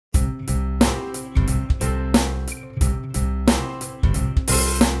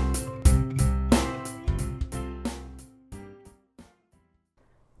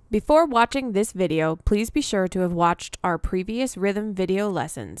Before watching this video, please be sure to have watched our previous rhythm video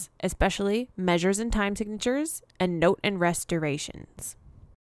lessons, especially measures and time signatures and note and rest durations.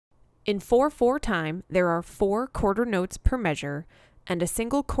 In 4/4 time, there are 4 quarter notes per measure, and a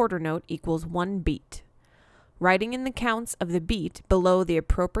single quarter note equals 1 beat. Writing in the counts of the beat below the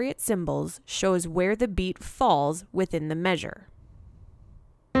appropriate symbols shows where the beat falls within the measure.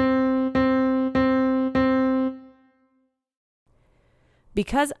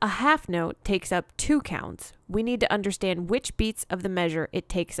 Because a half note takes up 2 counts, we need to understand which beats of the measure it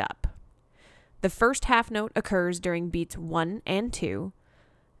takes up. The first half note occurs during beats 1 and 2,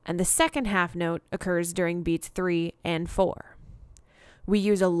 and the second half note occurs during beats 3 and 4. We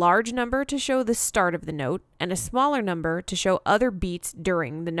use a large number to show the start of the note and a smaller number to show other beats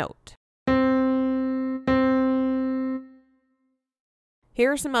during the note.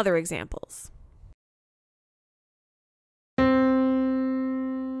 Here are some other examples.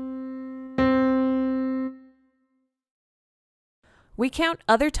 We count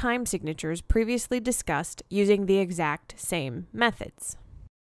other time signatures previously discussed using the exact same methods.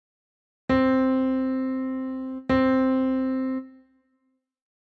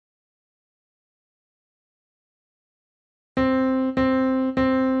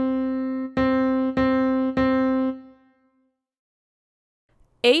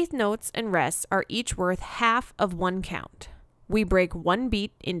 Eighth notes and rests are each worth half of 1 count. We break 1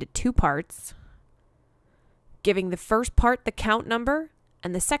 beat into 2 parts, giving the first part the count number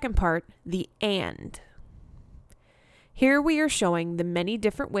and the second part the and. Here we are showing the many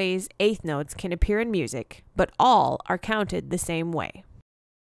different ways eighth notes can appear in music, but all are counted the same way.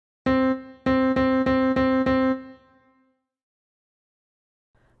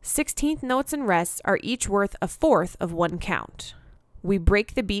 Sixteenth notes and rests are each worth a fourth of 1 count. We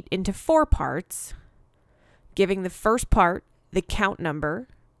break the beat into 4 parts, giving the first part the count number,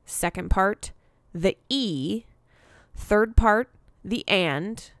 second part the E, third part the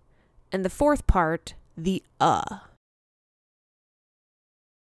and the fourth part the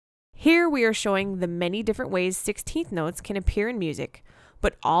Here we are showing the many different ways 16th notes can appear in music,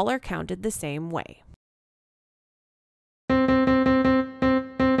 but all are counted the same way.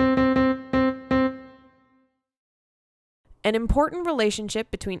 An important relationship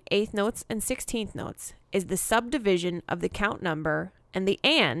between eighth notes and 16th notes is the subdivision of the count number and the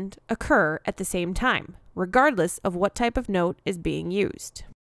and occur at the same time, regardless of what type of note is being used.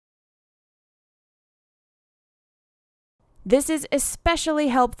 This is especially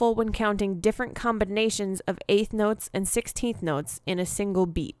helpful when counting different combinations of eighth notes and 16th notes in a single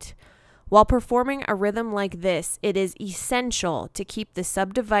beat. While performing a rhythm like this, it is essential to keep the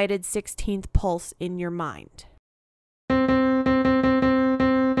subdivided 16th pulse in your mind.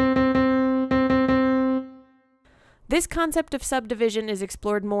 This concept of subdivision is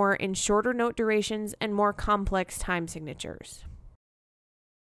explored more in shorter note durations and more complex time signatures.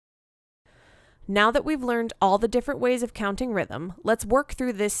 Now that we've learned all the different ways of counting rhythm, let's work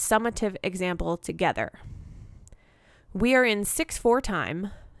through this summative example together. We are in 6/4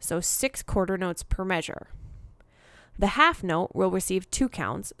 time, so 6 quarter notes per measure. The half note will receive 2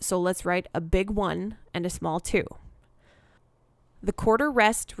 counts, so let's write a big 1 and a small 2. The quarter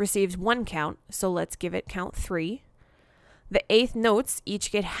rest receives 1 count, so let's give it count 3. The eighth notes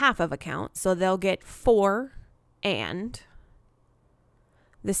each get half of a count, so they'll get 4 and.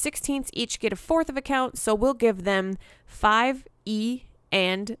 The 16ths each get a fourth of a count, so we'll give them 5 E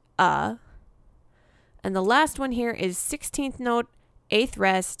and a. And the last one here is 16th note, 8th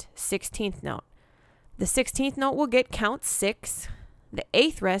rest, 16th note. The 16th note will get count 6, the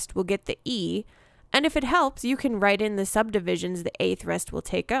 8th rest will get the E, and if it helps, you can write in the subdivisions the 8th rest will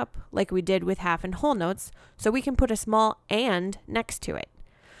take up, like we did with half and whole notes, so we can put a small and next to it.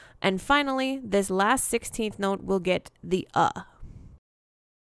 And finally, this last 16th note will get the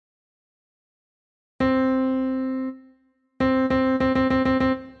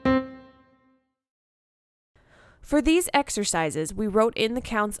For these exercises, we wrote in the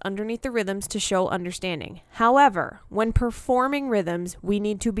counts underneath the rhythms to show understanding. However, when performing rhythms, we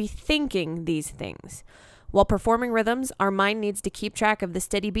need to be thinking these things. While performing rhythms, our mind needs to keep track of the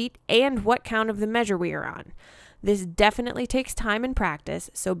steady beat and what count of the measure we are on. This definitely takes time and practice,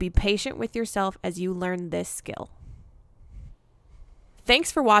 so be patient with yourself as you learn this skill.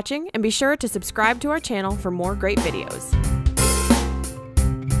 Thanks for watching, and be sure to subscribe to our channel for more great videos.